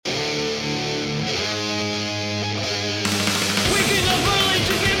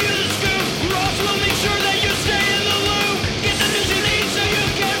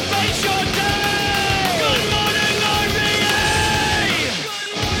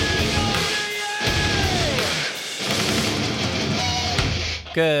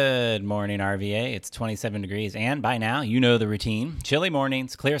Good morning, RVA. It's 27 degrees, and by now, you know the routine. Chilly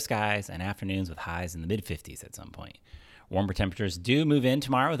mornings, clear skies, and afternoons with highs in the mid-50s at some point. Warmer temperatures do move in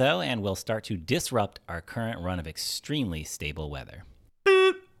tomorrow, though, and will start to disrupt our current run of extremely stable weather.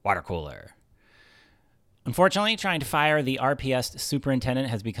 Water cooler. Unfortunately, trying to fire the RPS superintendent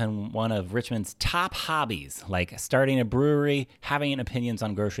has become one of Richmond's top hobbies, like starting a brewery, having opinions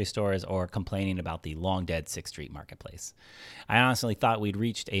on grocery stores, or complaining about the long-dead 6th Street marketplace. I honestly thought we'd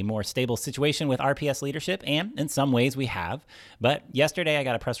reached a more stable situation with RPS leadership, and in some ways we have. But yesterday I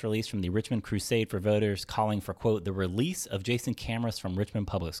got a press release from the Richmond Crusade for Voters calling for, quote, the release of Jason cameras from Richmond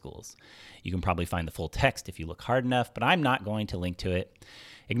Public Schools. You can probably find the full text if you look hard enough, but I'm not going to link to it.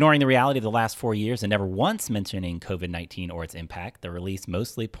 Ignoring the reality of the last 4 years and never once mentioning COVID-19 or its impact, the release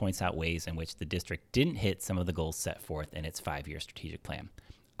mostly points out ways in which the district didn't hit some of the goals set forth in its 5-year strategic plan.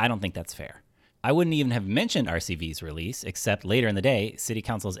 I don't think that's fair. I wouldn't even have mentioned RCV's release, except later in the day, City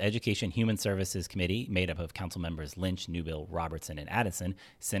Council's Education Human Services Committee, made up of council members Lynch, Newbill, Robertson, and Addison,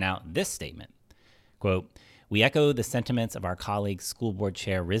 sent out this statement. Quote, we echo the sentiments of our colleague, School Board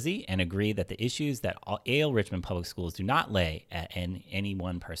Chair Rizzi, and agree that the issues that ail Richmond Public Schools do not lay at any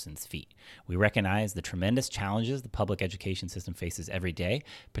one person's feet. We recognize the tremendous challenges the public education system faces every day,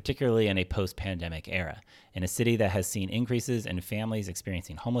 particularly in a post-pandemic era. In a city that has seen increases in families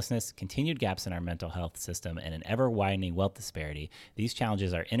experiencing homelessness, continued gaps in our mental health system, and an ever-widening wealth disparity, these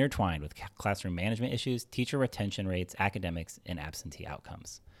challenges are intertwined with classroom management issues, teacher retention rates, academics, and absentee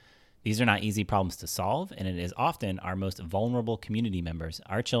outcomes. These are not easy problems to solve, and it is often our most vulnerable community members,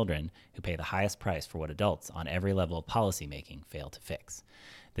 our children, who pay the highest price for what adults on every level of policymaking fail to fix.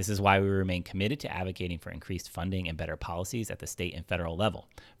 This is why we remain committed to advocating for increased funding and better policies at the state and federal level.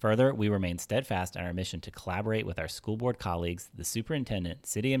 Further, we remain steadfast in our mission to collaborate with our school board colleagues, the superintendent,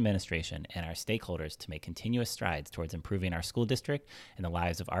 city administration, and our stakeholders to make continuous strides towards improving our school district and the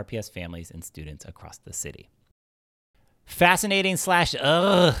lives of RPS families and students across the city. Fascinating /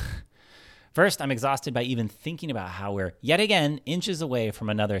 ugh. First, I'm exhausted by even thinking about how we're, yet again, inches away from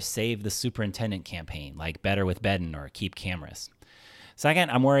another Save the Superintendent campaign, like Better with Bedden or Keep Cameras.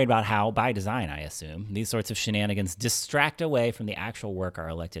 Second, I'm worried about how, by design, I assume, these sorts of shenanigans distract away from the actual work our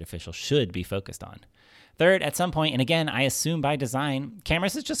elected officials should be focused on. Third, at some point, and again, I assume by design,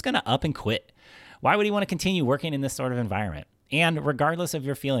 Cameras is just going to up and quit. Why would he want to continue working in this sort of environment? And regardless of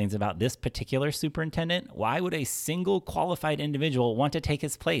your feelings about this particular superintendent, why would a single qualified individual want to take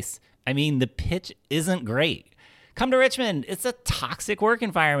his place? I mean, the pitch isn't great. Come to Richmond. It's a toxic work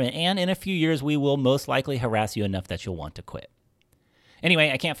environment, and in a few years, we will most likely harass you enough that you'll want to quit. Anyway,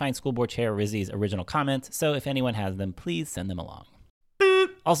 I can't find School Board Chair Rizzi's original comments, so if anyone has them, please send them along.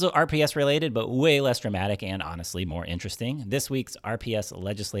 Also RPS related, but way less dramatic and honestly more interesting. This week's RPS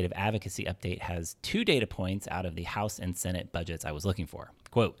Legislative Advocacy Update has 2 data points out of the House and Senate budgets I was looking for.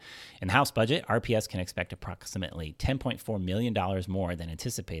 Quote, in the House budget, RPS can expect approximately $10.4 million more than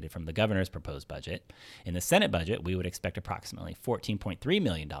anticipated from the governor's proposed budget. In the Senate budget, we would expect approximately $14.3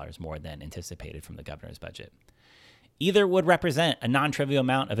 million more than anticipated from the governor's budget. Either would represent a non-trivial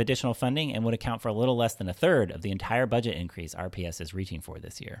amount of additional funding and would account for a little less than a third of the entire budget increase RPS is reaching for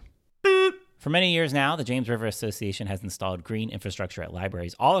this year. For many years now, the James River Association has installed green infrastructure at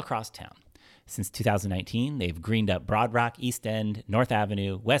libraries all across town. Since 2019, they've greened up Broad Rock, East End, North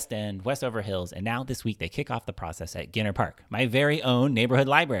Avenue, West End, Westover Hills, and now this week they kick off the process at Ginner Park, my very own neighborhood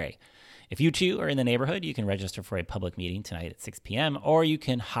library. If you too are in the neighborhood, you can register for a public meeting tonight at 6 p.m., or you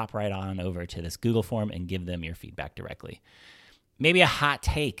can hop right on over to this Google form and give them your feedback directly. Maybe a hot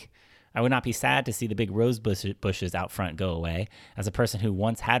take. I would not be sad to see the big rose bushes out front go away. As a person who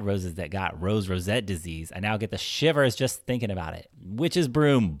once had roses that got rosette disease, I now get the shivers just thinking about it. Witch's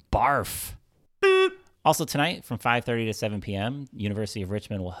broom, barf. Also tonight, from 5:30 to 7 p.m., University of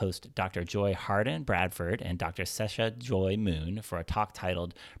Richmond will host Dr. Joy Harden Bradford and Dr. Sesha Joy Moon for a talk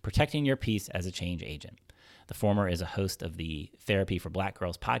titled Protecting Your Peace as a Change Agent. The former is a host of the Therapy for Black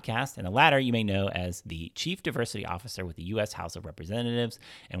Girls podcast, and the latter you may know as the Chief Diversity Officer with the U.S. House of Representatives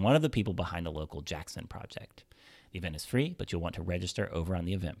and one of the people behind the local Jackson Project. The event is free, but you'll want to register over on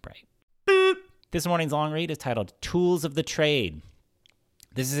the Eventbrite. This morning's long read is titled Tools of the Trade.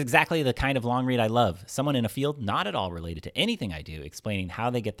 This is exactly the kind of long read I love. Someone in a field not at all related to anything I do, explaining how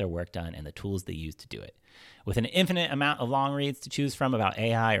they get their work done and the tools they use to do it. With an infinite amount of long reads to choose from about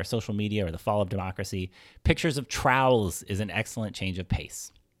AI or social media or the fall of democracy, Pictures of Trowels is an excellent change of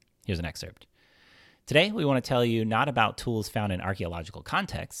pace. Here's an excerpt. Today, we want to tell you not about tools found in archaeological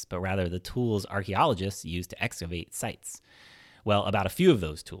contexts, but rather the tools archaeologists use to excavate sites. Well, about a few of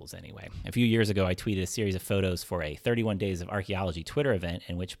those tools anyway. A few years ago, I tweeted a series of photos for a 31 Days of Archaeology Twitter event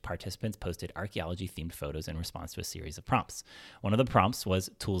in which participants posted archaeology-themed photos in response to a series of prompts. One of the prompts was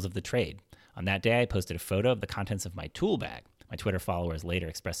tools of the trade. On that day, I posted a photo of the contents of my tool bag. My Twitter followers later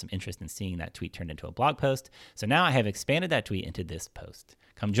expressed some interest in seeing that tweet turned into a blog post, so now I have expanded that tweet into this post.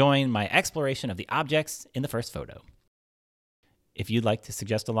 Come join my exploration of the objects in the first photo. If you'd like to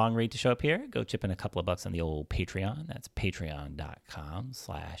suggest a long read to show up here, go chip in a couple of bucks on the old Patreon. That's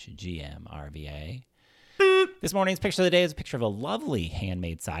patreon.com/GMRVA. This morning's picture of the day is a picture of a lovely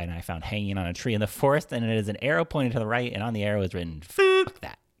handmade sign I found hanging on a tree in the forest, and it is an arrow pointed to the right, and on the arrow is written, "Fuck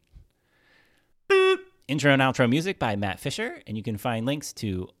that." Intro and outro music by Matt Fisher, and you can find links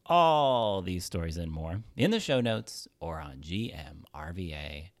to all these stories and more in the show notes or on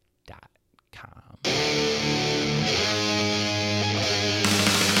gmrva.com.